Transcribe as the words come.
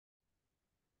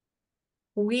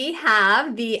We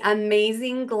have the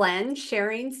amazing Glenn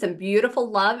sharing some beautiful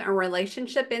love and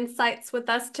relationship insights with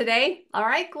us today. All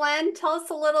right, Glenn, tell us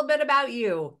a little bit about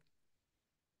you.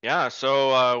 Yeah,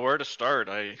 so where to start?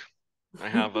 I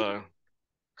have a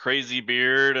crazy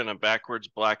beard and a backwards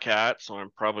black hat, so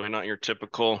I'm probably not your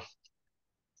typical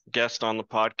guest on the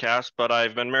podcast, but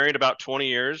I've been married about 20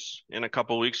 years. In a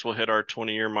couple weeks we'll hit our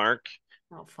 20-year mark.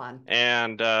 Oh, fun.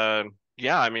 And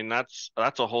yeah, I mean that's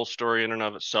a whole story in and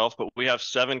of itself, but we have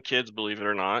 7 kids, believe it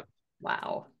or not.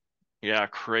 Wow. Yeah,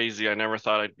 crazy. I never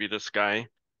thought I'd be this guy.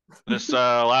 This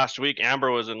last week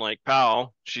Amber was in Lake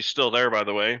Powell. She's still there, by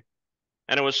the way.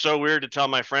 And it was so weird to tell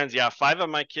my friends, yeah, 5 of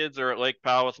my kids are at Lake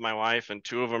Powell with my wife, and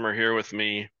 2 of them are here with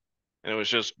me. And it was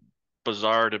just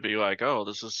bizarre to be like, oh,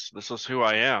 this is who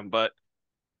I am. But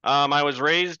I was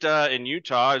raised in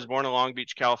Utah. I was born in Long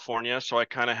Beach, California, so I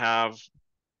kind of have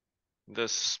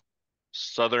this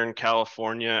Southern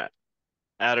California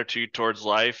attitude towards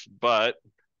life, but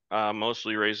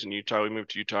mostly raised in Utah. We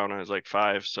moved to Utah when I was like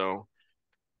 5. So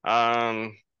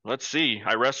let's see.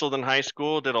 I wrestled in high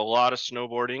school, did a lot of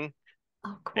snowboarding.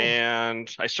 Oh, cool.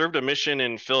 And I served a mission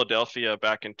in Philadelphia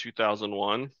back in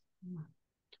 2001.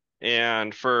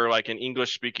 And for like an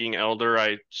English speaking elder,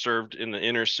 I served in the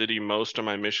inner city most of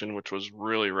my mission, which was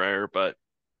really rare, but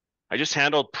I just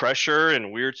handled pressure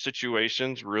and weird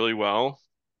situations really well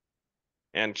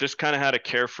and just kind of had a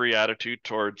carefree attitude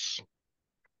towards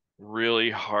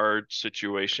really hard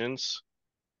situations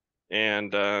and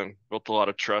built a lot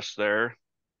of trust there.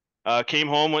 Came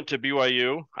home, went to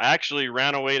BYU. I actually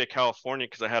ran away to California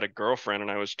because I had a girlfriend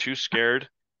and I was too scared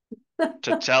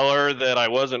to tell her that I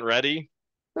wasn't ready.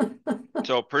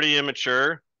 So pretty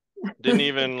immature. Didn't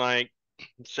even like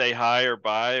say hi or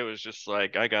bye. It was just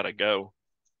like I gotta go.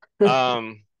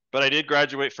 But I did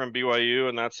graduate from BYU,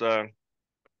 and that's a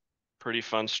pretty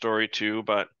fun story too.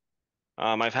 But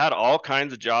I've had all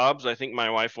kinds of jobs. I think my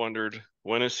wife wondered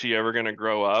when is he ever gonna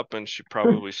grow up, and she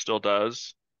probably still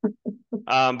does.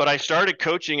 But I started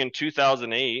coaching in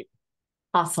 2008,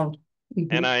 Awesome.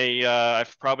 and Mhm.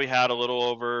 I've probably had a little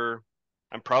over.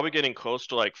 I'm probably getting close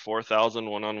to like 4,000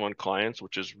 one-on-one clients,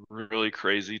 which is really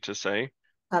crazy to say.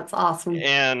 That's awesome.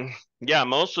 And yeah,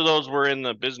 most of those were in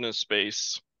the business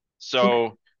space. Okay.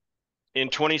 So in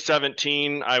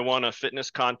 2017, I won a fitness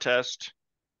contest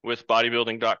with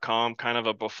bodybuilding.com, kind of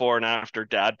a before and after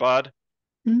dad bod.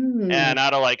 Mm, And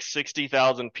out of like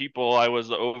 60,000 people, I was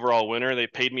the overall winner. They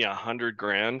paid me 100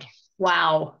 grand.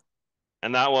 wow.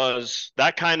 And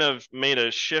that kind of made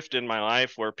a shift in my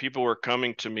life where people were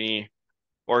coming to me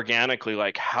organically,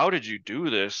 like, how did you do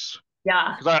this?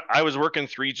 Yeah. Because I was working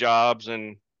 3 jobs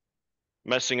and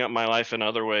messing up my life in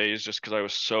other ways just because I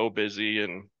was so busy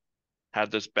and had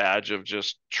this badge of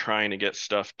just trying to get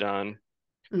stuff done.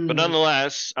 But Mm,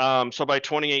 nonetheless, so by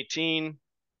 2018,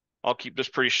 I'll keep this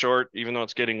pretty short, even though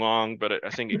it's getting long, but I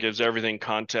think it gives everything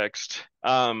context.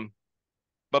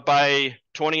 But by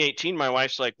 2018, my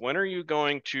wife's like, when are you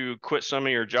going to quit some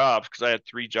of your jobs? Because I had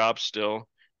 3 jobs still.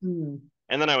 mm,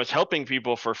 And then I was helping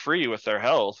people for free with their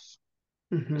health.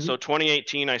 So mhm,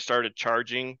 2018, I started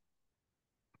charging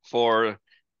for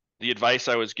the advice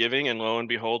I was giving, and lo and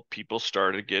behold, people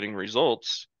started getting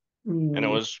results. And it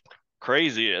mm. was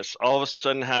crazy. It's all of a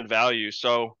sudden had value.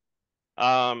 So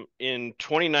in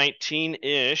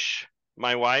 2019-ish,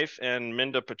 my wife and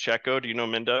Minda Pacheco, do you know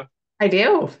Minda? I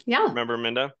do. Yeah. Remember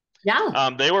Minda? Yeah.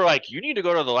 They were like, you need to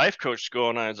go to the life coach school.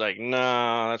 And I was like,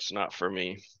 no, that's not for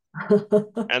me.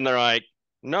 And they're like,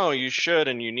 no, you should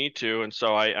and you need to. And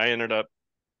so I ended up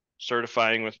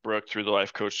certifying with Brooke through the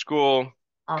life coach school,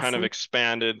 kind of Awesome.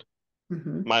 expanded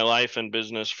Hmm. my life and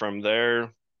business from there.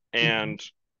 Hmm.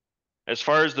 And as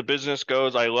far as the business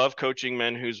goes, I love coaching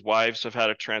men whose wives have had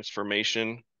a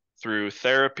transformation through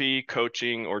therapy,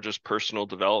 coaching, or just personal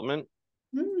development.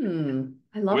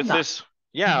 I love With that. this,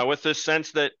 yeah, with this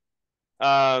sense that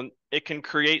it can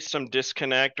create some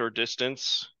disconnect or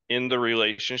distance in the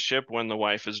relationship when the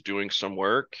wife is doing some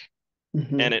work and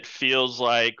Hmm. it feels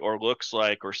like or looks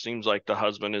like or seems like the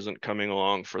husband isn't coming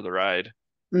along for the ride.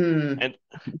 Mm, And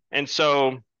and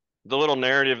so the little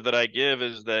narrative that I give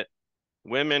is that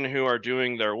women who are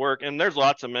doing their work, and there's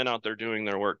lots of men out there doing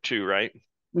their work too, right?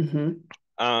 hmm.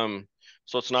 Um,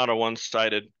 so it's not a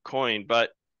one-sided coin, but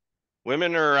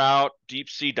women are out deep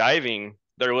sea diving.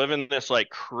 They're living this like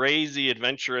crazy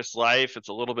adventurous life. It's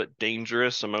a little bit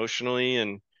dangerous emotionally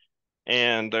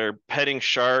and they're petting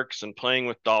sharks and playing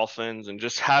with dolphins and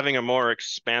just having a more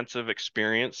expansive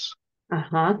experience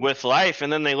Uh-huh. with life.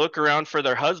 And then they look around for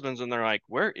their husbands and they're like,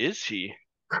 where is he?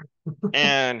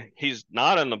 And he's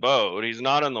not in the boat, he's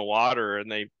not in the water. And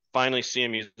they finally see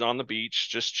him, he's on the beach,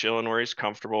 just chilling where he's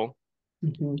comfortable.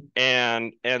 Hmm.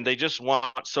 and they just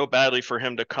want so badly for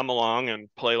him to come along and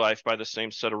play life by the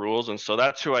same set of rules. And so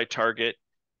that's who I target.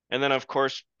 And then of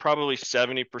course, probably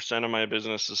 70% of my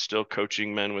business is still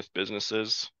coaching men with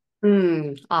businesses.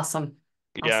 Mm, awesome.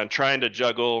 Yeah, Awesome. and trying to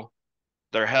juggle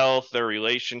their health, their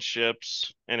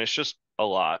relationships, and it's just a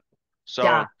lot.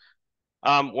 Yeah. So,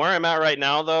 where I'm at right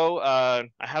now, though, I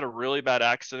had a really bad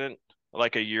accident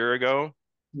like a year ago,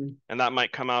 Mm, and that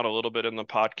might come out a little bit in the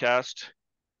podcast.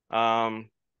 Um,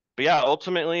 but yeah,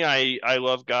 ultimately, I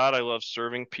love God. I love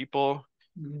serving people,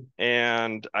 mm.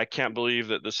 and I can't believe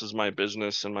that this is my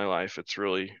business and my life. It's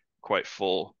really quite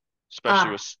full,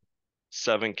 especially Ah, with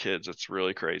 7 kids. It's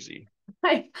really crazy.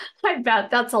 I, I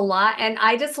bet that's a lot. And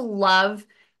I just love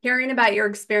hearing about your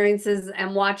experiences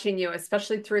and watching you,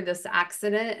 especially through this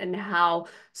accident and how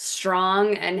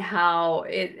strong and how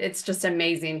it's just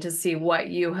amazing to see what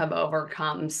you have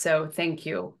overcome. So thank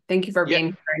you. Thank you for Yeah, being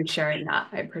here and sharing that.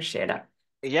 I appreciate it.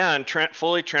 yeah, and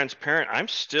fully transparent. I'm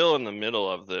still in the middle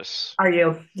of this. Are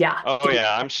you? Yeah. Oh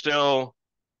yeah, I'm still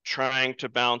trying to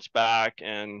bounce back,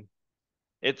 and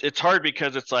it's hard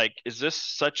because it's like, is this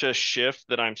such a shift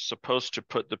that I'm supposed to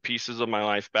put the pieces of my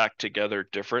life back together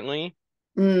differently?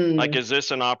 Like, Mm, is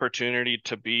this an opportunity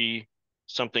to be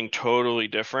something totally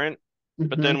different?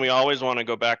 But then hmm. we always want to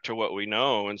go back to what we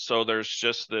know, and so there's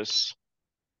just this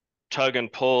tug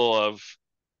and pull of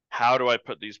how do I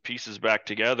put these pieces back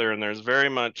together? And there's very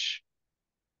much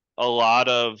a lot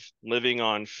of living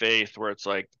on faith where it's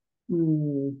like,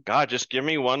 Mm, God, just give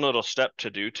me one little step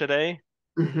to do today,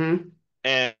 hmm.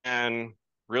 and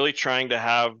really trying to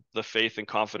have the faith and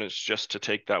confidence just to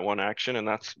take that one action. And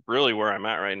that's really where I'm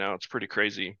at right now. It's pretty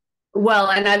crazy. Well,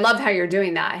 and I love how you're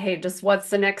doing that. Hey, just what's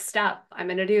the next step? I'm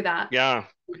going to do that. Yeah.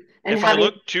 And If I having,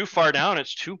 look too far down,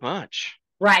 it's too much.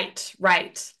 right,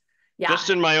 right. Just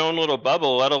Yeah, in my own little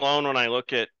bubble, let alone when I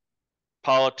look at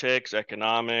politics,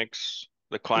 economics,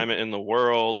 the climate in the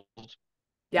world,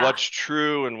 yeah, what's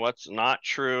true and what's not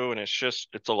true. And it's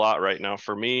a lot right now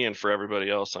for me and for everybody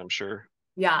else, I'm sure.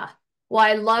 yeah. Well,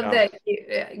 I love Yeah.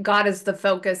 that God is the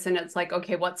focus and it's like,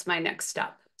 okay, what's my next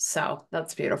step? So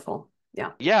that's beautiful.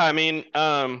 Yeah. Yeah, I mean,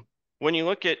 when you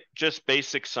look at just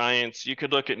basic science, you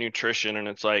could look at nutrition and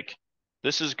it's like,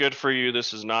 this is good for you,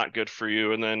 this is not good for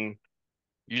you. And then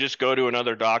you just go to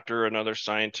another doctor, another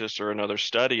scientist, or another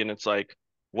study, and it's like,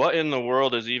 what in the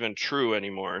world is even true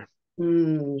anymore?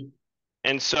 Mm,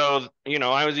 And so,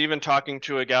 I was even talking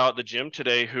to a gal at the gym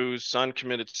today whose son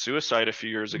committed suicide a few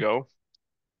years ago.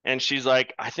 And she's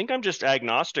like, I think I'm just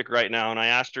agnostic right now. And I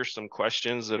asked her some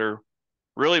questions that are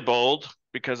really bold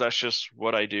because that's just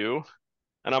what I do.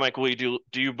 And I'm like, well, do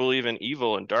you believe in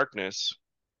evil and darkness?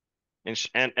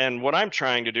 And what I'm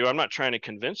trying to do, I'm not trying to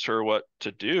convince her what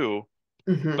to do,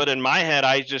 but hmm. in my head,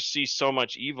 I just see so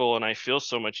much evil and I feel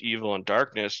so much evil and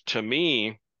darkness. To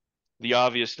me, the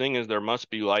obvious thing is there must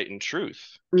be light and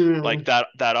truth, like Mm,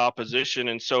 that opposition.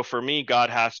 And so for me, God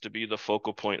has to be the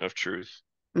focal point of truth.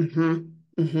 hmm.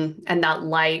 Hmm. And that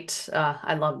light,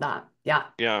 I love that. Yeah.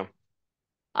 Yeah,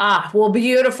 Ah, well,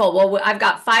 beautiful. Well, I've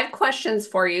got 5 questions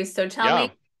for you. So tell me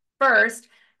yeah, first,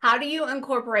 how do you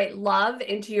incorporate love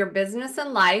into your business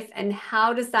and life, and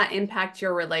how does that impact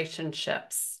your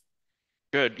relationships?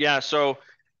 good. Yeah, so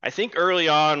I think early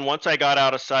on, once I got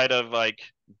outside of like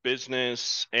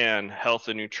business and health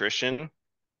and nutrition,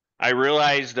 I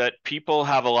realized that people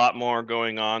have a lot more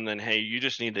going on than, hey, you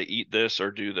just need to eat this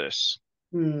or do this.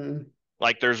 Hmm.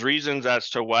 Like there's reasons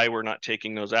as to why we're not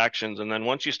taking those actions. And then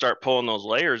once you start pulling those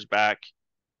layers back,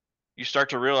 you start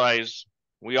to realize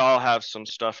we all have some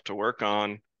stuff to work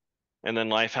on. And then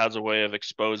life has a way of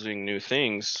exposing new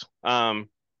things.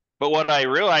 But what I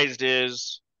realized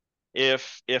is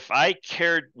if I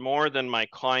cared more than my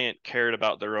client cared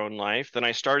about their own life, then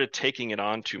I started taking it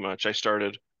on too much. I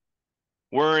started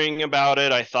worrying about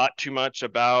it. I thought too much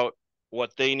about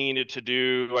what they needed to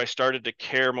do. I started to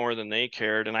care more than they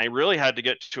cared. And I really had to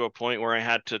get to a point where I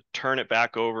had to turn it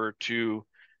back over to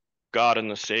God and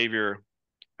the Savior.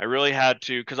 I really had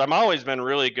to, because I've always been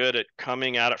really good at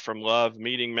coming at it from love,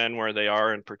 meeting men where they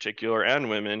are in particular and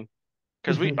women.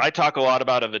 Because Hmm. I talk a lot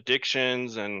about of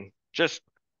addictions and just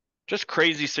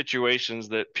crazy situations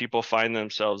that people find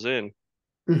themselves in.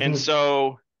 And Hmm.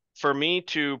 so for me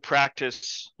to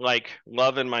practice like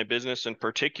love in my business in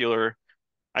particular,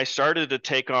 I started to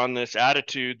take on this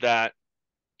attitude that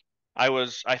I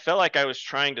felt like I was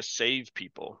trying to save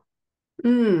people.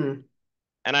 Mm.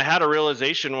 And I had a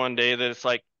realization one day that it's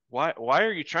like, why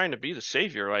are you trying to be the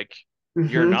savior? Like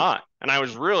you're Hmm. not. And I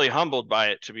was really humbled by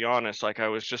it, to be honest. Like I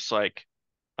was just like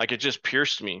it just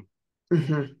pierced me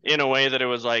Hmm. in a way that it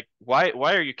was like, why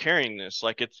are you carrying this?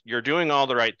 Like you're doing all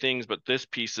the right things, but this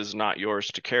piece is not yours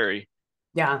to carry.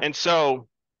 Yeah. And so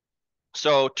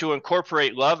to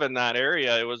incorporate love in that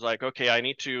area, it was like, okay, I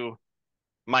need to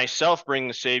myself bring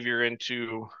the savior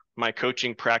into my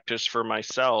coaching practice for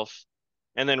myself,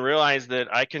 and then realize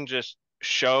that I can just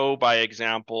show by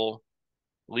example,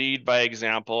 lead by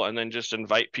example, and then just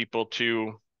invite people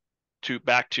to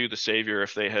back to the savior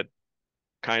if they had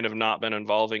kind of not been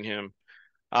involving him.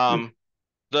 Um,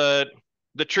 the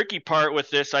the tricky part with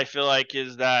this, I feel like,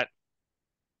 is that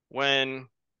when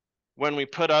we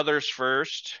put others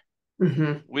first,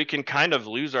 Mm-hmm. we can kind of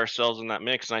lose ourselves in that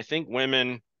mix. And I think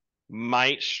women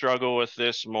might struggle with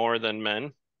this more than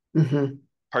men, Mm-hmm.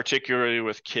 particularly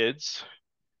with kids.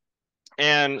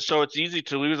 And so it's easy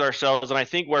to lose ourselves. And I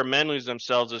think where men lose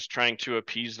themselves is trying to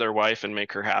appease their wife and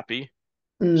make her happy.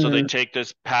 So they Mm, take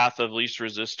this path of least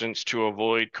resistance to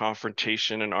avoid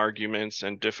confrontation and arguments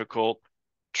and difficult,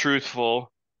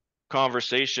 truthful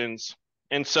conversations.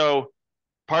 And so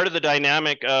part of the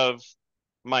dynamic of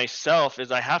myself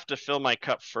is I have to fill my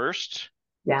cup first.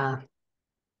 yeah.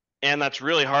 And that's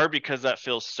really hard because that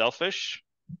feels selfish.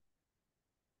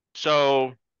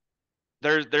 So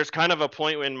there's kind of a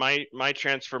point in my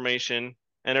transformation,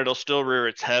 and it'll still rear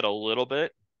its head a little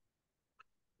bit,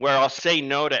 where I'll say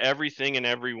no to everything and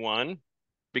everyone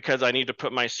because I need to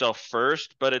put myself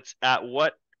first, but it's at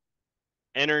what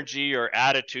energy or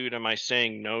attitude am I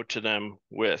saying no to them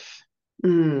with?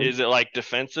 Mm, Is it like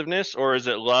defensiveness, or is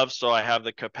it love so I have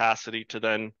the capacity to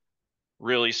then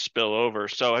really spill over?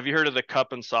 So have you heard of the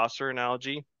cup and saucer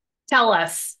analogy? tell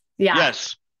us. Yeah.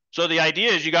 Yes. So the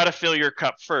idea is you got to fill your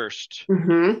cup first.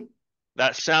 Mm-hmm.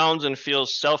 That sounds and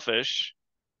feels selfish,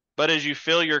 but as you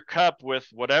fill your cup with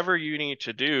whatever you need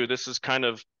to do, this is kind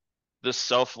of the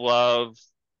self-love,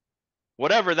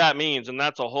 whatever that means. And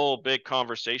that's a whole big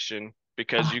conversation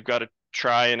because Oh, you've got to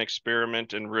try and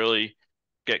experiment and really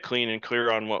get clean and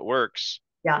clear on what works.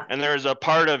 yeah. And there's a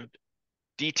part of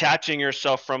detaching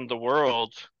yourself from the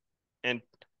world and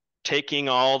taking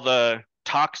all the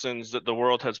toxins that the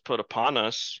world has put upon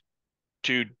us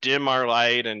to dim our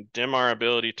light and dim our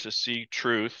ability to see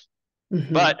truth.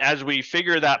 Mm-hmm. But as we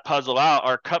figure that puzzle out,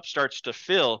 our cup starts to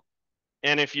fill.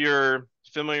 And if you're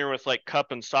familiar with like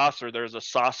cup and saucer, there's a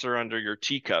saucer under your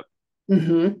teacup,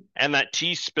 Mm-hmm. and that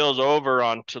tea spills over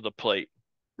onto the plate.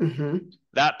 Mm-hmm.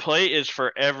 That plate is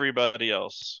for everybody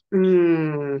else.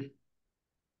 Mm,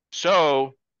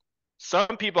 So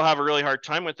some people have a really hard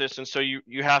time with this. And so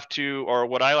you have to, or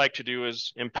what I like to do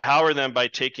is empower them by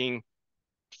taking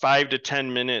 5 to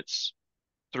 10 minutes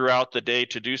throughout the day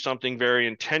to do something very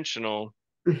intentional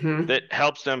mm-hmm. that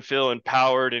helps them feel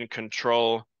empowered and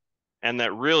control and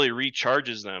that really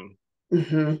recharges them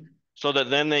Mm-hmm. so that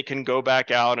then they can go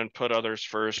back out and put others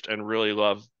first and really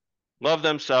love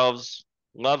themselves,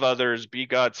 love others, be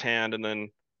God's hand, and then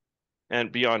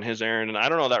and be on his errand. And I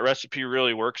don't know, that recipe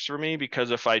really works for me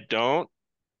because if I don't,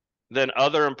 then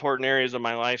other important areas of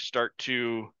my life start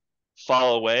to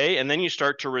fall away, and then you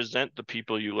start to resent the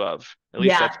people you love. At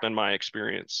least Yeah. that's been my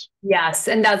experience. Yes.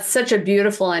 And that's such a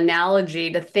beautiful analogy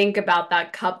to think about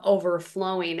that cup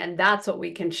overflowing. And that's what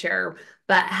we can share.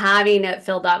 But having it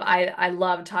filled up, I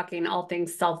love talking all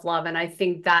things self-love. And I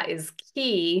think that is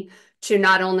key to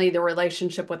not only the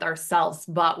relationship with ourselves,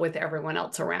 but with everyone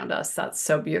else around us. That's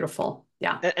so beautiful.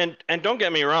 Yeah. And don't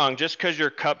get me wrong, just because your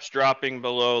cup's dropping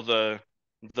below the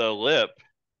lip,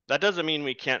 that doesn't mean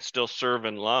we can't still serve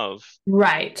and love.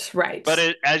 Right. Right.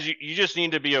 But as you just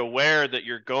need to be aware that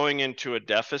you're going into a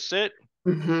deficit,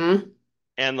 Mm-hmm.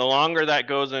 and the longer that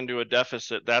goes into a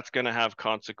deficit, that's going to have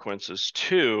consequences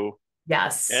too.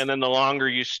 Yes. And then the longer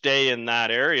you stay in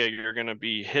that area, you're going to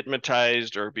be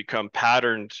hypnotized or become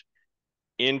patterned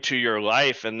into your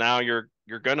life, and now you're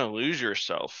going to lose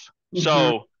yourself. Mm-hmm.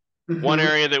 So one Mm-hmm.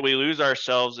 area that we lose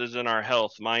ourselves is in our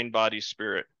health, mind, body,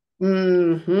 spirit.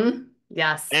 Mm-hmm.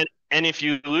 Yes. And if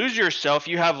you lose yourself,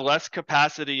 you have less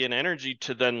capacity and energy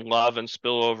to then love and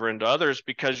spill over into others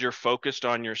because you're focused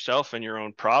on yourself and your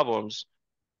own problems.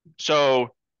 So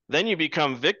then you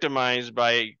become victimized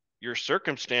by your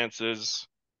circumstances.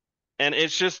 And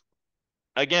it's just,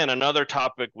 again, another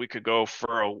topic we could go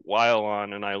for a while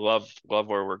on. And I love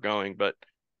where we're going, but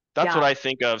that's Yeah. what I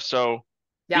think of. So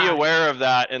be Yeah. aware of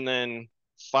that and then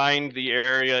find the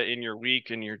area in your week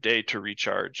and your day to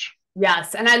recharge.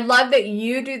 Yes. And I love that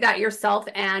you do that yourself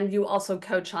and you also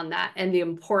coach on that and the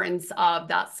importance of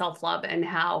that self-love and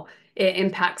how it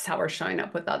impacts how we're showing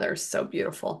up with others. So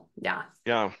beautiful. Yeah.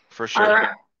 Yeah, for All sure. right.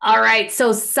 All right. So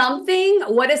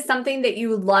what is something that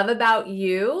you love about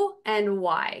you and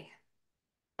why?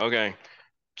 Okay.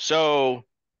 So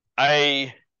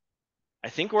I I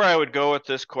think where I would go with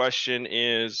this question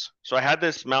is so I had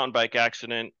this mountain bike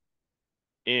accident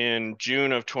in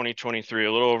June of 2023,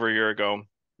 a little over a year ago,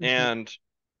 Hmm. and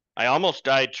I almost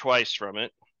died twice from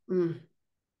it. Mm.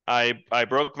 I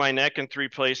broke my neck in three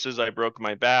places. I broke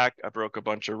my back. I broke a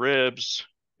bunch of ribs.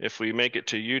 If we make it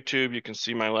to YouTube, you can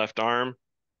see my left arm.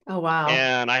 Oh, wow.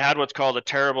 And I had what's called a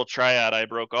terrible triad. I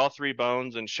broke all three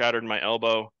bones and shattered my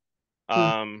elbow. Mm.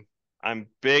 Um, I'm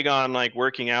big on like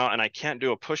working out, and I can't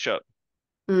do a push up.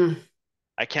 Mm.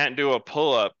 I can't do a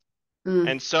pull up.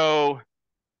 Mm. And so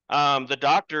the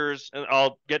doctors, and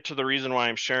I'll get to the reason why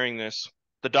I'm sharing this.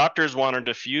 The doctors wanted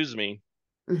to fuse me.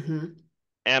 Hmm.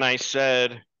 And I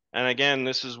said, and again,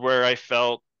 this is where I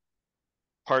felt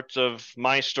parts of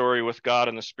my story with God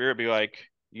and the Spirit be like,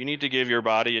 you need to give your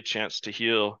body a chance to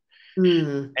heal.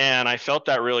 Mm. And I felt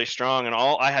that really strong. And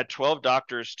all I had 12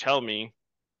 doctors tell me,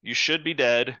 you should be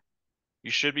dead. You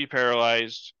should be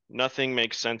paralyzed. Nothing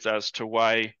makes sense as to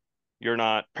why you're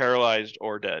not paralyzed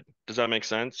or dead. Does that make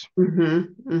sense? Hmm.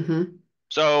 Hmm.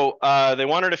 So they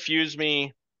wanted to fuse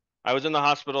me. I was in the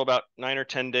hospital about 9 or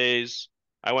 10 days.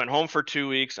 I went home for 2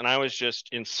 weeks and I was just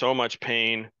in so much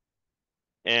pain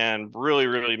and really,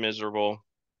 really miserable.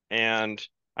 And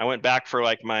I went back for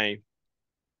like my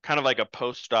kind of like a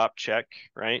post-op check,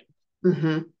 right?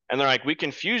 Hmm. And they're like, we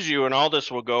can fuse you and all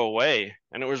this will go away.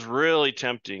 And it was really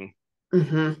tempting.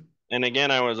 Hmm. And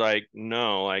again, I was like,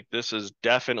 no, like this is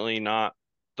definitely not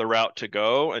the route to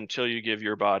go until you give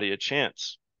your body a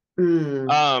chance. Mm.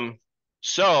 Um,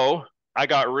 so I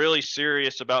got really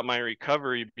serious about my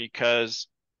recovery because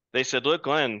they said, look,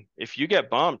 Glenn, if you get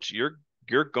bumped, you're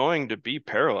going to be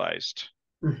paralyzed.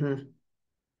 Hmm.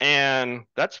 And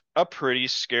that's a pretty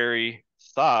scary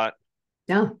thought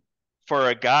Yeah. for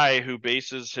a guy who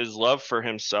bases his love for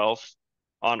himself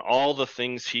on all the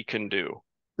things he can do,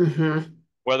 Hmm.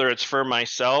 whether it's for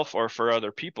myself or for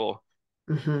other people.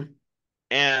 Hmm.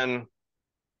 And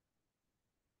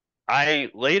I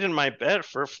laid in my bed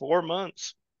for 4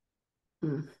 months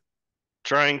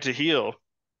trying to heal.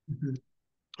 Hmm.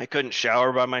 I couldn't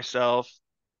shower by myself.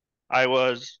 I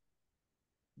was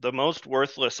the most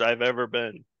worthless I've ever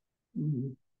been. Hmm.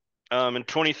 In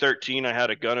 2013, I had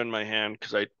a gun in my hand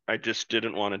because I just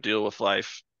didn't want to deal with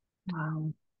life.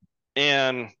 Wow.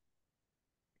 And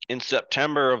in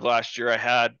September of last year, I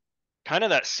had kind of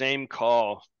that same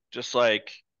call, just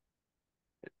like,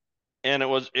 and it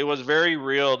was very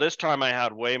real. This time I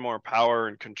had way more power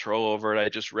and control over it. I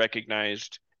just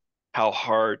recognized how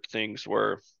hard things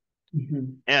were.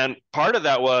 Hmm. And part of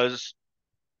that was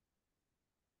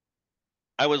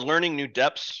I was learning new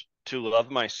depths to love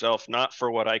myself, not for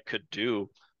what I could do,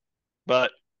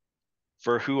 but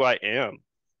for who I am.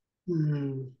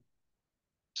 Hmm.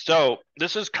 So,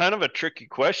 this is kind of a tricky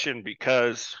question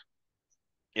because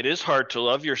it is hard to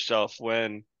love yourself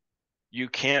when you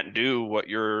can't do what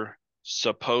you're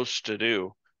supposed to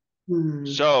do. Hmm.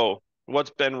 So,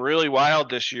 what's been really wild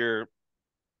this year,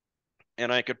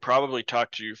 and I could probably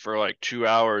talk to you for like 2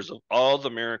 hours of all the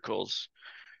miracles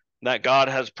that God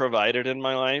has provided in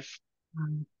my life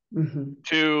Hmm.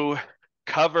 to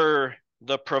cover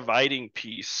the providing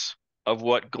piece of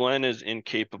what Glenn is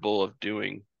incapable of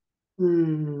doing.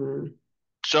 Hmm.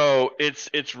 So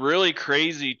it's really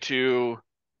crazy to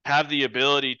have the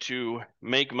ability to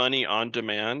make money on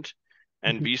demand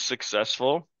and be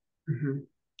successful, Hmm.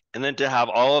 and then to have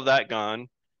all of that gone,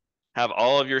 have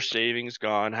all of your savings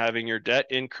gone, having your debt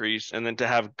increase, and then to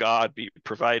have God be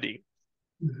providing.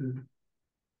 Hmm.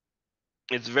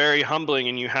 It's very humbling,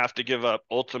 and you have to give up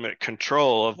ultimate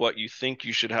control of what you think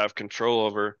you should have control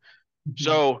over. Hmm.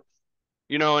 So,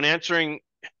 in answering,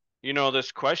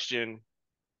 this question,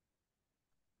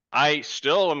 I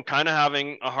still am kind of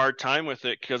having a hard time with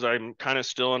it because I'm kind of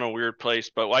still in a weird place.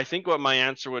 But I think what my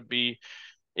answer would be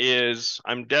is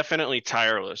I'm definitely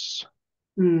tireless,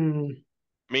 Hmm.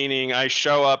 meaning I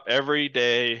show up every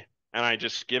day and I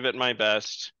just give it my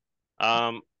best.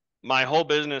 Um, my whole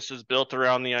business is built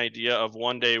around the idea of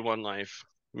one day, one life,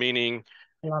 meaning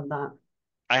I love that.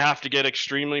 I have to get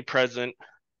extremely present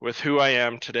with who I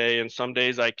am today. And some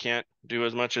days I can't do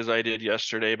as much as I did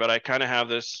yesterday, but I kind of have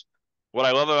this. What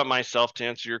I love about myself, to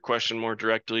answer your question more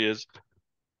directly, is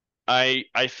I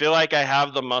feel like I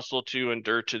have the muscle to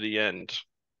endure to the end.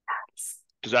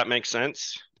 Does that make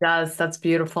sense? Does. That's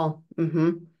beautiful.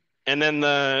 Hmm. And then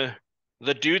the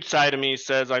dude side of me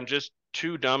says I'm just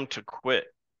too dumb to quit.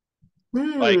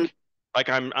 Hmm. Like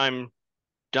I'm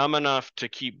dumb enough to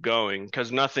keep going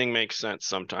because nothing makes sense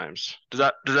sometimes. Does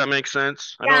that make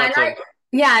sense? I know Yeah, and that's a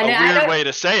yeah, and a I weird don't. way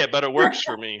to say it, but it works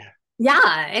for me.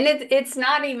 Yeah, and it's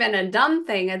not even a dumb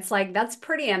thing. It's like that's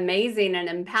pretty amazing and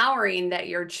empowering that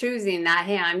you're choosing that.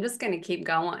 Hey, I'm just going to keep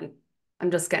going.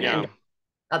 I'm just going to Yeah. end.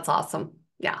 That's awesome.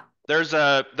 Yeah. there's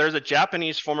a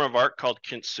Japanese form of art called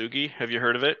kintsugi. Have you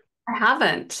heard of it? I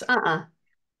haven't. Uh-uh.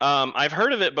 I've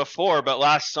heard of it before, but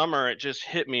last summer it just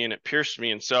hit me and it pierced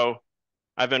me. And so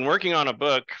I've been working on a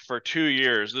book for 2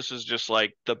 years. This is just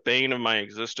like the bane of my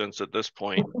existence at this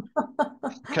point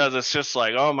because it's just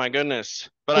like, oh my goodness.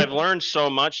 But I've learned so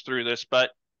much through this.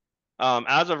 But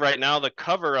as of right now, the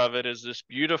cover of it is this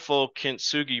beautiful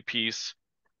kintsugi piece,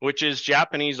 which is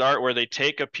Japanese art where they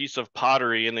take a piece of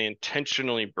pottery and they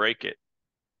intentionally break it.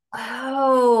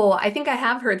 Oh, I think I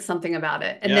have heard something about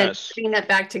it. And then Yes. putting it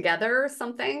back together or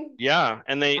something. Yeah,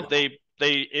 and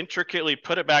they intricately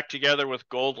put it back together with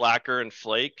gold lacquer and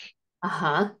flake,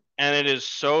 Uh-huh. and it is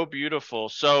so beautiful.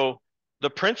 So the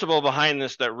principle behind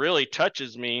this that really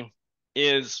touches me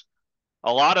is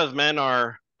a lot of men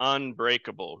are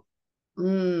unbreakable,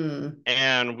 Mm.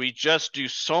 and we just do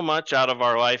so much out of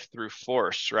our life through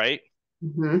force, right?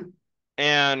 Hmm.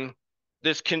 And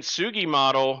this kintsugi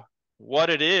model,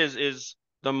 what it is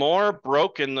the more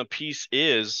broken the piece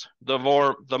is, the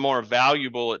more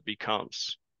valuable it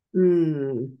becomes.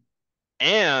 Mm.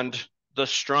 And the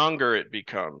stronger it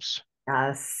becomes.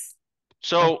 Yes.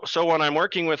 So when I'm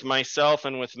working with myself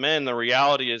and with men, the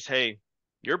reality is, hey,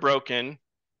 you're broken.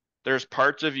 There's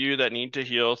parts of you that need to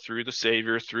heal through the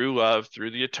Savior, through love,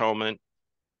 through the atonement.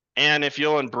 And if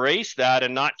you'll embrace that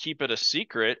and not keep it a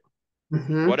secret,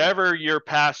 Hmm. whatever your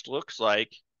past looks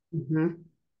like, Hmm.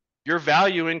 your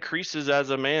value increases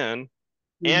as a man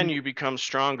and Hmm. you become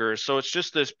stronger. So it's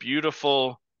just this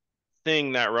beautiful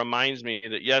thing that reminds me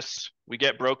that yes, we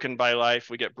get broken by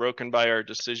life, we get broken by our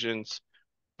decisions,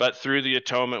 but through the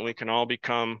atonement we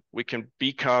can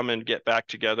become and get back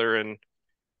together and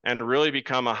really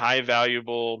become a high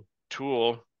valuable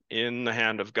tool in the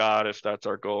hand of God if that's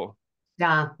our goal.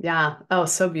 Yeah, yeah. Oh,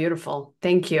 so beautiful.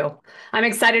 Thank you. I'm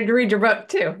excited to read your book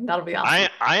too. That'll be awesome.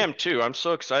 I am too. I'm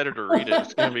so excited to read it.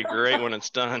 It's going to be great when it's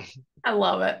done. I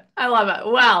love it. I love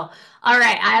it. Well, all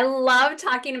right. I love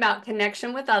talking about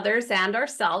connection with others and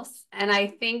ourselves. And I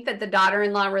think that the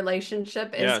daughter-in-law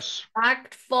relationship is Yes.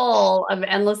 packed full of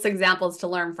endless examples to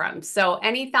learn from. So,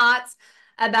 any thoughts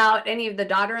about any of the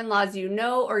daughter-in-laws you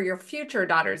know or your future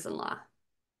daughters-in-law?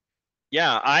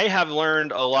 Yeah, I have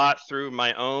learned a lot through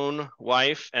my own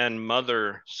wife and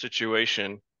mother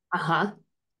situation. Uh-huh.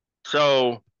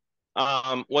 So,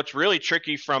 what's really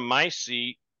tricky from my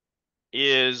seat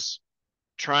is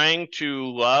trying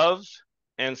to love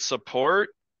and support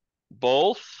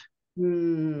both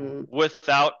Hmm.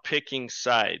 without picking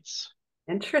sides.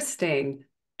 Interesting.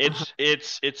 Uh-huh.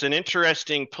 It's an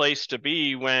interesting place to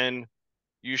be when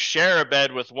you share a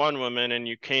bed with one woman and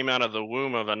you came out of the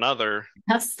womb of another.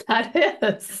 Yes, that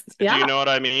is. Do you Yeah, know what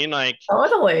I mean? Like,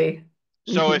 totally.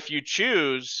 so Mhm. if you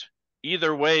choose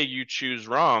either way, you choose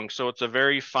wrong. So it's a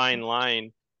very fine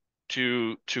line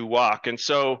to walk. And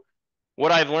so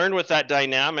what I've learned with that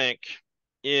dynamic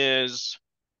is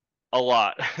a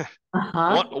lot. One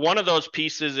Uh-huh. one of those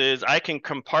pieces is I can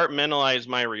compartmentalize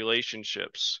my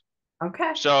relationships.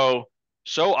 Okay.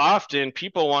 So often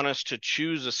people want us to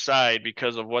choose a side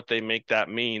because of what they make that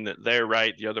mean, that they're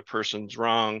right, the other person's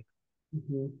wrong,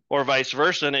 Mhm. or vice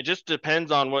versa. And it just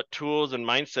depends on what tools and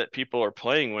mindset people are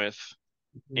playing with.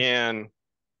 Mhm. And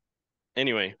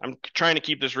anyway, I'm trying to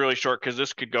keep this really short because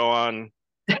this could go on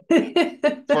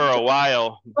for a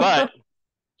while. But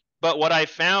what I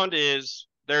found is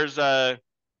there's a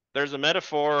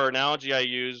metaphor or analogy I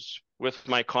use with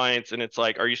my clients, and it's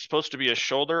like, are you supposed to be a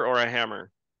shoulder or a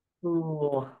hammer?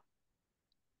 Ooh.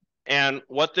 And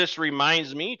what this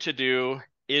reminds me to do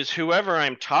is whoever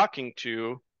I'm talking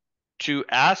to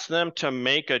ask them to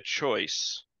make a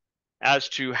choice as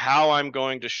to how I'm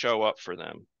going to show up for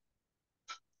them.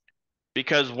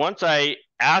 Because once I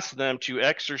ask them to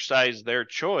exercise their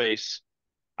choice,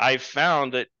 I've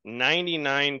found that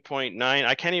 99.9,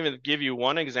 I can't even give you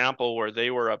one example where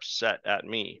they were upset at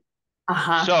me.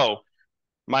 Uh-huh. So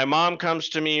my mom comes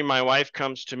to me, my wife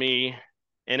comes to me,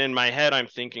 and in my head, I'm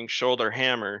thinking shoulder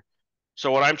hammer.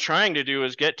 So what I'm trying to do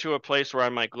is get to a place where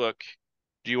I'm like, look,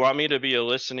 do you want me to be a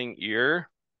listening ear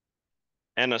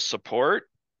and a support?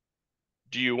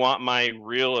 Do you want my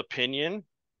real opinion?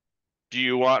 Do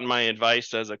you want my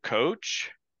advice as a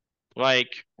coach?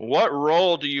 Like, what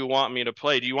role do you want me to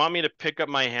play? Do you want me to pick up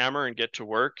my hammer and get to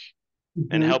work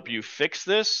and Hmm. help you fix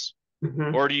this?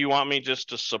 Hmm. Or do you want me just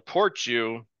to support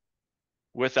you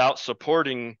without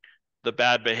supporting the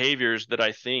bad behaviors that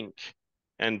I think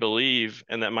and believe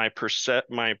and that my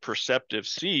perceptive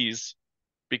sees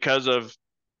because of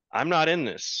I'm not in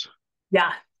this.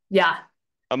 Yeah. Yeah.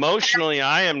 Emotionally,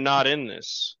 I am not in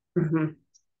this. Hmm.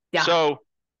 Yeah. So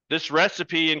this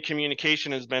recipe and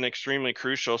communication has been extremely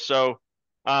crucial. So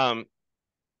um,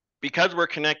 because we're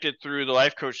connected through the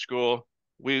life coach school,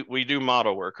 we do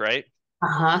model work, right?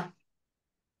 Uh-huh.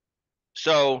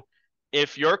 So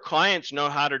if your clients know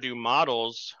how to do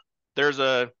models, there's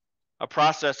a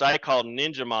process I call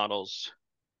ninja models,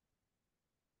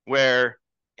 where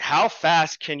how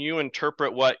fast can you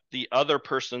interpret what the other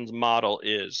person's model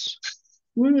is?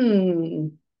 Hmm.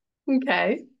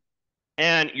 Okay.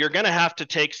 And you're going to have to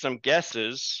take some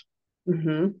guesses,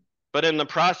 Mm-hmm. but in the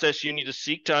process, you need to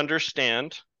seek to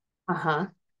understand, Uh-huh.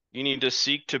 you need to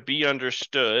seek to be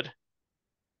understood,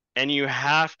 and you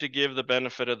have to give the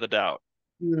benefit of the doubt.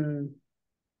 Hmm.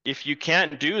 If you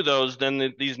can't do those, then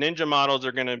these ninja models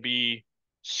are going to be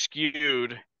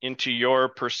skewed into your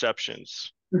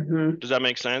perceptions. Mm-hmm. Does that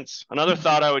make sense? Another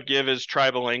thought I would give is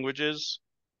tribal languages.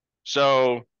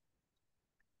 So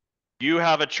you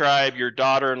have a tribe, your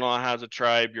daughter-in-law has a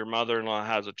tribe, your mother-in-law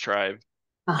has a tribe.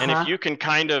 And if Uh-huh. you can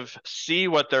kind of see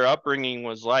what their upbringing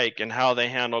was like and how they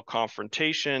handle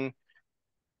confrontation,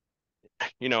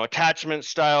 attachment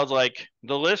styles, like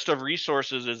the list of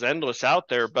resources is endless out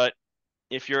there. But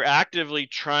if you're actively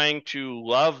trying to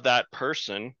love that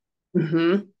person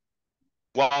Mm-hmm.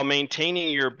 while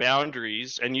maintaining your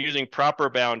boundaries and using proper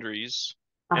boundaries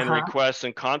and Uh-huh. requests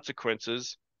and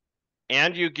consequences,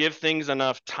 and you give things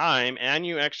enough time and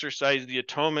you exercise the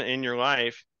atonement in your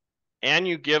life and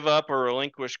you give up or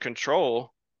relinquish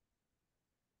control,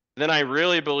 then I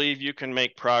really believe you can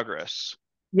make progress.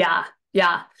 Yeah,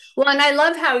 yeah. Well, and I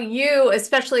love how you,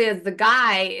 especially as the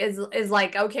guy, is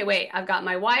like, okay, wait, I've got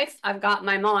my wife, I've got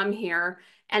my mom here,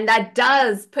 and that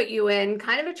does put you in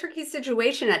kind of a tricky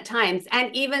situation at times.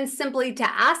 And even simply to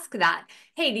ask that,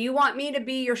 hey, do you want me to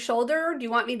be your shoulder? Do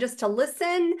you want me just to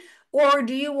listen? Or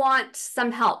do you want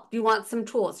some help? Do you want some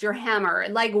tools, your hammer?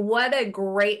 Like, what a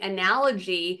great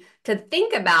analogy to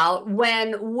think about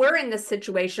when we're in this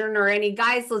situation, or any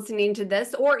guys listening to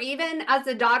this, or even as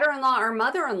a daughter-in-law or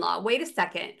mother-in-law. Wait a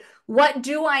second. What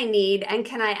do I need? And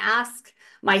can I ask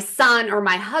my son or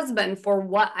my husband for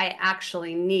what I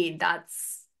actually need?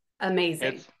 That's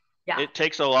amazing. It's Yeah. it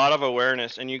takes a lot of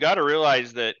awareness, and you got to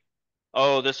realize that,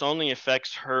 oh, this only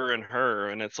affects her and her,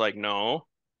 and it's like, no,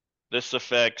 this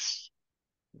affects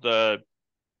the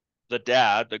the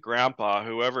dad, the grandpa,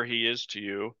 whoever he is to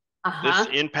you. This Uh-huh.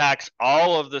 impacts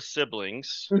all of the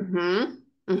siblings. Mm-hmm.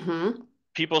 Mm-hmm.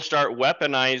 People start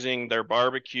weaponizing their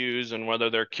barbecues and whether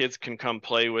their kids can come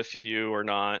play with you or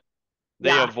not. They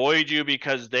Yeah. avoid you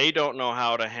because they don't know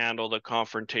how to handle the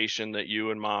confrontation that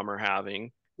you and mom are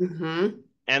having. Mm-hmm.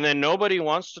 And then nobody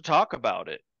wants to talk about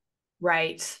it.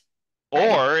 Right. Right.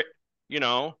 Or,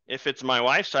 if it's my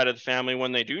wife's side of the family,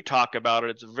 when they do talk about it,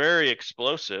 it's very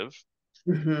explosive.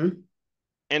 Mm-hmm.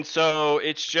 And so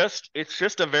it's just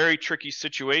a very tricky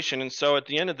situation. And so at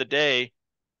the end of the day,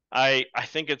 I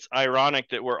think it's ironic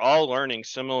that we're all learning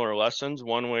similar lessons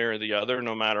one way or the other,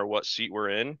 no matter what seat we're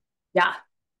in. Yeah.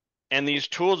 And these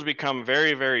tools become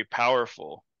very, very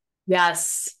powerful.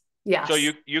 Yes. So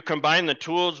Yes. you combine the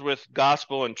tools with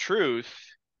gospel and truth,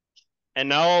 and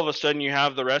now all of a sudden you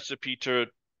have the recipe to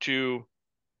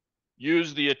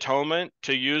use the atonement,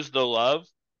 to use the love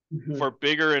Mm-hmm. for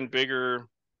bigger and bigger,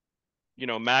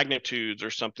 magnitudes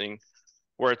or something,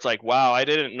 where it's like, wow, I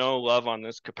didn't know love on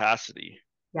this capacity.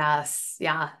 Yes.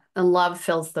 Yeah. And love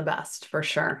feels the best for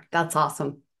sure. That's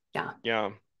awesome. Yeah.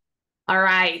 Yeah. All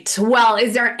right. Well,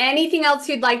 is there anything else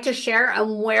you'd like to share,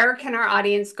 and where can our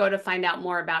audience go to find out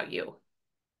more about you?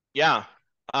 Yeah.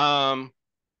 Um,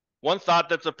 One thought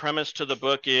that's a premise to the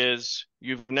book is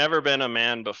you've never been a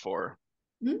man before.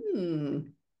 Hmm.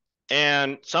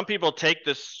 And some people take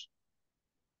this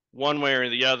one way or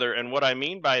the other. And what I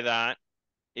mean by that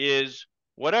is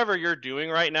whatever you're doing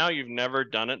right now, you've never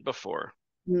done it before.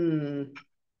 Hmm.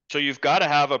 So you've got to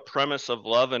have a premise of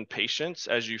love and patience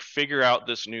as you figure out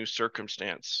this new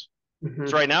circumstance. So Hmm.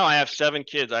 right now I have 7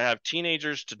 kids. I have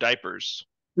teenagers to diapers.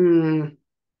 Hmm.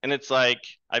 And it's like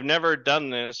I've never done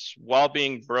this while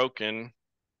being broken,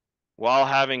 while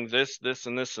having this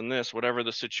and this and this, whatever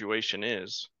the situation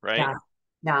is, right? Yeah.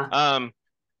 Yeah. Um,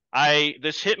 I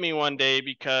this hit me one day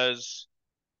because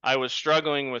I was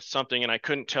struggling with something and I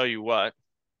couldn't tell you what,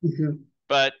 Hmm.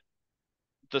 but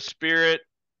the spirit,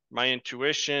 my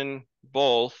intuition,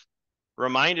 both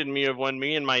reminded me of when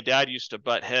me and my dad used to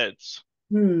butt heads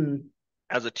Hmm.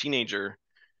 as a teenager.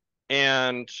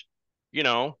 And, you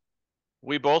know,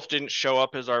 we both didn't show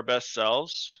up as our best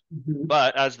selves. Hmm.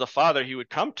 But as the father, he would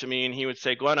come to me and he would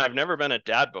say, Glenn, I've never been a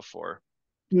dad before.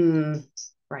 Hmm.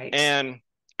 Right. And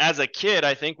as a kid,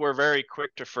 I think we're very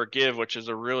quick to forgive, which is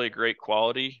a really great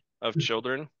quality of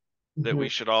children that we Hmm.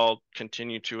 should all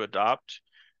continue to adopt.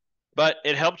 But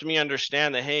it helped me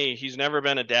understand that, hey, he's never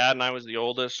been a dad, and I was the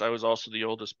oldest. I was also the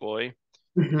oldest boy.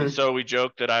 And Hmm. so we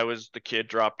joked that I was the kid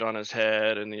dropped on his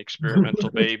head and the experimental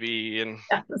baby. And,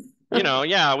 Yes.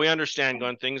 yeah, we understand,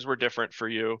 Glenn, things were different for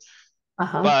you,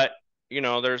 Uh-huh. but,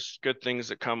 there's good things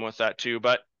that come with that too.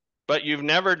 But you've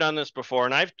never done this before.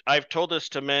 And I've told this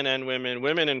to men and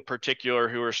women in particular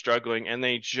who are struggling, and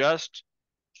they just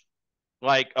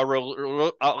like a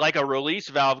release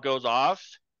valve goes off,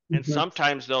 and Hmm.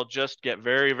 sometimes they'll just get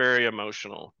very, very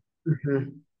emotional.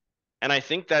 Hmm. And I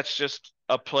think that's just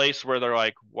a place where they're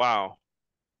like, wow,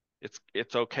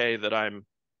 it's okay that I'm,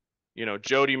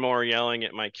 Jody Moore yelling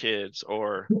at my kids,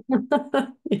 or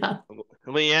Yeah.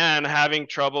 Leanne having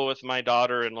trouble with my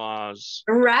daughter-in-laws,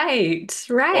 Right.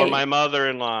 or my Right.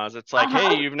 mother-in-laws. It's like, hey,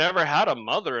 Uh-huh. you've never had a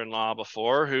mother-in-law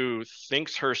before who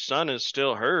thinks her son is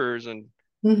still hers, and,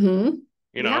 Hmm.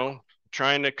 you Yeah. know,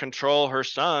 trying to control her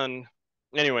son.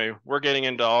 Anyway, we're getting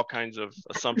into all kinds of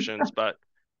assumptions, but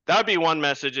that would be one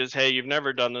message is, hey, you've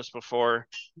never done this before.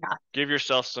 Yeah. Give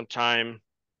yourself some time.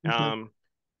 Hmm. Um,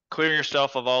 Clear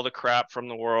yourself of all the crap from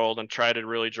the world and try to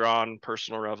really draw on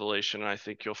personal revelation. And I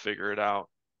think you'll figure it out.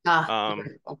 Ah, Um,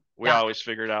 beautiful. we Yeah. always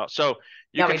figure it out. So you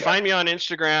Yeah, can we do. find me on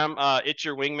Instagram. It's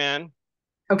your wingman.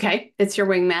 Okay. It's your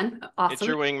wingman. It's Awesome.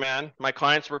 your wingman. My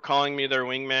clients were calling me their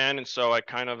wingman, and so I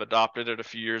kind of adopted it a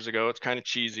few years ago. It's kind of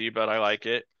cheesy, but I like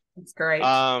it. That's great.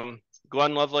 Um,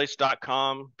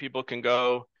 GlennLovelace.com. People can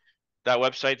go. That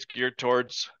website's geared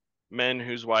towards men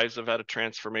whose wives have had a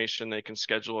transformation. They can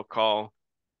schedule a call.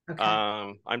 Okay.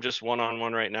 I'm just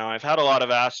one-on-one right now. I've had a lot of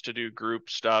asks to do group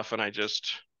stuff, and I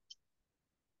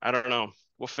don't know.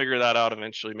 We'll figure that out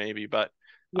eventually, maybe. But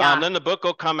Yeah. then the book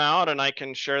will come out, and I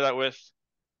can share that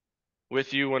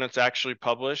with you when it's actually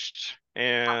published.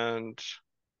 And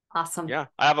Awesome. yeah,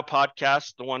 I have a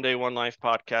podcast, the One Day One Life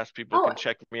podcast. People Oh, can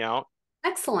check me out.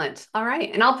 excellent. All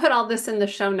right. And I'll put all this in the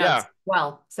show notes Yeah, as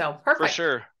well. So for perfect.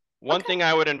 sure. One Okay. thing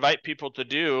I would invite people to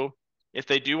do, if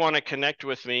they do want to connect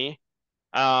with me,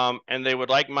 and they would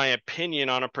like my opinion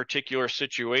on a particular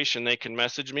situation, they can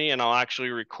message me and I'll actually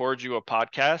record you a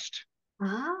podcast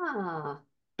Ah.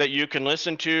 that you can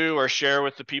listen to or share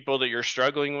with the people that you're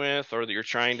struggling with or that you're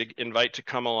trying to invite to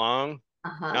come along.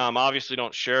 Uh-huh. Obviously,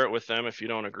 don't share it with them if you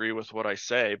don't agree with what I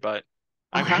say, but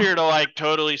I'm Uh-huh. here to like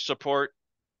totally support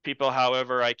people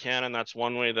however I can. And that's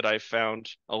one way that I've found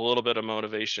a little bit of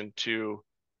motivation to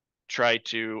try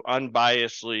to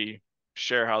unbiasedly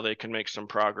share how they can make some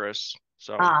progress.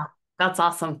 So, Ah, that's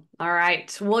awesome. All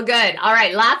right. Well, good. All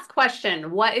right. Last question.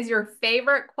 What is your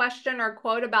favorite question or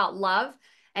quote about love,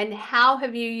 and how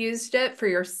have you used it for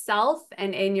yourself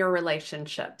and in your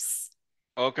relationships?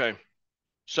 okay.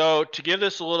 So to give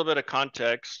this a little bit of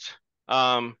context,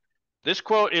 um, this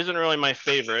quote isn't really my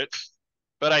favorite,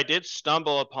 but I did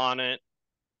stumble upon it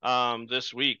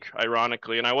this week,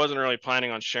 ironically, and I wasn't really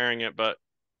planning on sharing it, but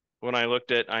when I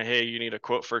looked at, hey, you need a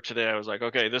quote for today, I was like,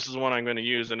 okay, this is one I'm going to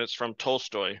use, and it's from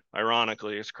Tolstoy.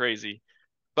 Ironically, it's crazy.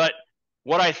 But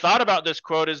what I thought about this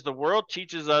quote is the world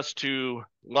teaches us to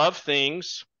love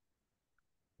things,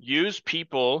 use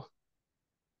people,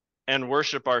 and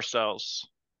worship ourselves.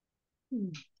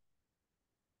 Hmm.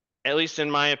 At least in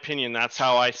my opinion, that's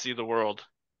how I see the world.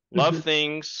 Love Mhm.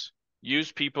 things,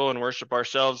 use people, and worship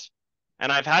ourselves.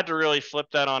 And I've had to really flip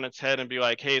that on its head and be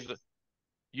like, hey,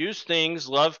 use things,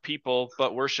 love people,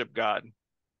 but worship God.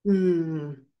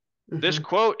 Mm. This Mhm.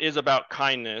 quote is about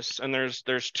kindness, and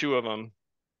there's two of them.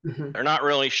 Mhm. They're not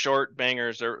really short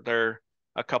bangers. They're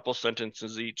a couple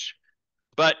sentences each.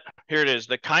 But here it is.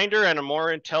 The kinder and a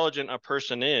more intelligent a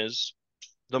person is,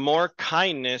 the more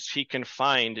kindness he can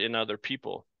find in other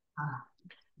people. Ah.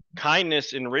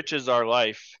 Kindness enriches our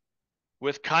life.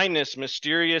 With kindness,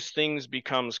 mysterious things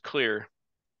becomes clear,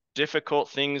 difficult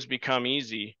things become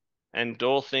easy, and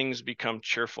dull things become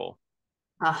cheerful.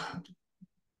 Ah.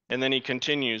 And then he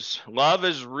continues, love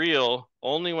is real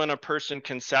only when a person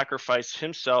can sacrifice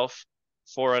himself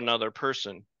for another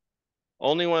person.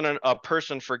 Only when a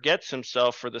person forgets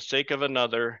himself for the sake of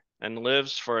another and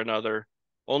lives for another,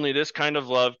 only this kind of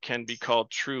love can be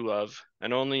called true love.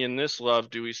 And only in this love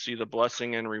do we see the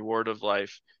blessing and reward of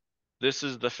life. This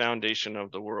is the foundation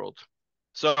of the world.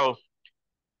 So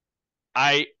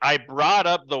I brought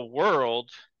up the world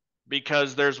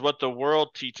because there's what the world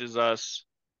teaches us,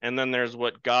 and then there's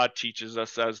what God teaches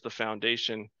us as the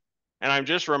foundation. And I'm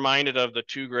just reminded of the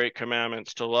two great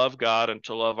commandments to love God and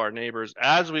to love our neighbors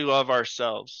as we love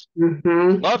ourselves.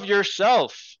 Mhm. Love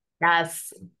yourself.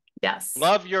 Yes. Yes.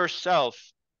 Love yourself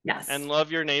and Yes.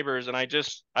 love your neighbors. And I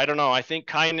don't know. I think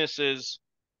kindness is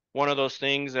one of those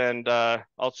things. And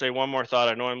I'll say one more thought.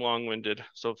 I know I'm long-winded,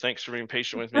 so thanks for being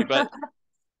patient with me.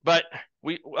 But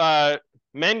we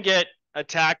men get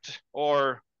attacked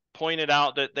or pointed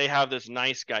out that they have this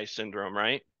nice guy syndrome,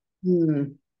 right?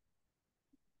 Mm,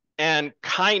 And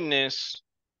kindness,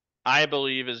 I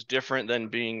believe, is different than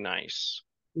being nice.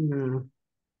 mm,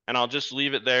 And I'll just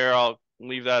leave it there. I'll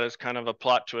leave that as kind of a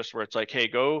plot twist where it's like, hey,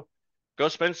 go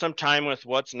spend some time with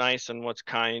what's nice and what's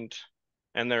kind.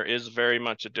 And there is very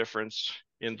much a difference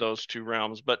in those two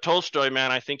realms. But Tolstoy,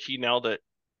 man, I think he nailed it.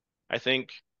 I think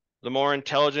the more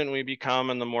intelligent we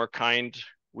become and the more kind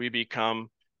we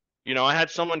become. I had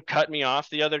someone cut me off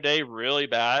the other day really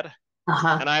bad,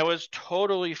 uh-huh. and I was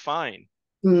totally fine.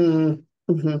 Mm,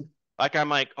 hmm. Like I'm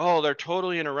like, oh, they're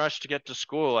totally in a rush to get to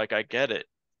school. Like I get it.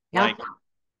 Yeah, Like,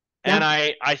 yeah. and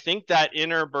I think that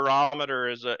inner barometer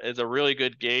is a really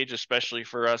good gauge, especially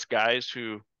for us guys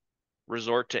who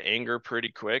resort to anger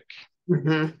pretty quick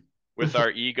Hmm. with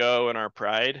our ego and our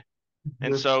pride.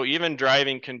 And Hmm. so even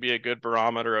driving can be a good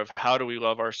barometer of how do we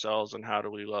love ourselves and how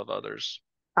do we love others.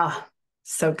 Oh,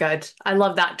 so good. I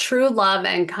love that. True love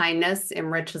and kindness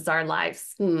enriches our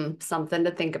lives. Something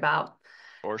to think about.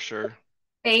 For sure.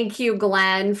 Thank you,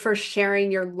 Glenn, for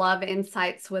sharing your love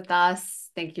insights with us.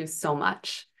 Thank you so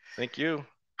much. Thank you.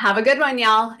 Have a good one,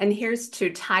 y'all. And here's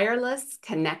to tireless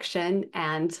connection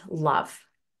and love.